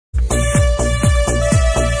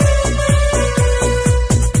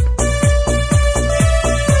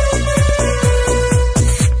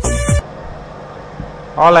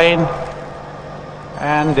all line,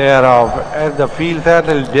 and thereof as the field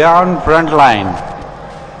settled down, front line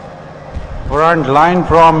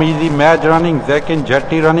from easy match running second,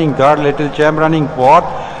 jetty running third, little champ running fourth,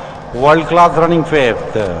 world class running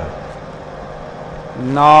fifth.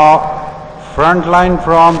 Now front line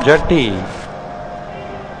from jetty,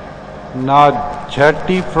 now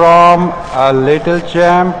jetty from a little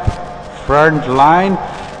champ, front line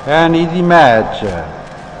and easy match.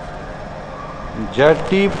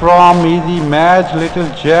 Jetty from easy match, little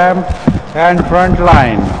champ and front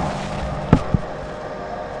line.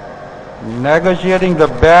 Negotiating the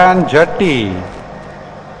ban, jetty.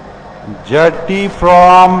 Jetty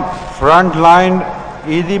from front line,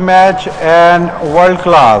 easy match and world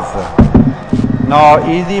class. Now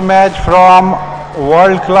easy match from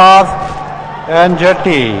world class and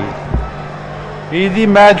jetty. Easy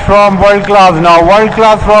match from world class. Now world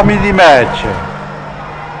class from easy match.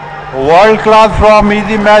 World class from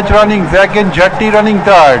easy match running second, jetty running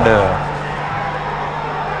third.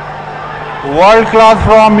 World class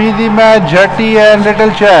from easy match, jetty and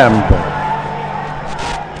little champ.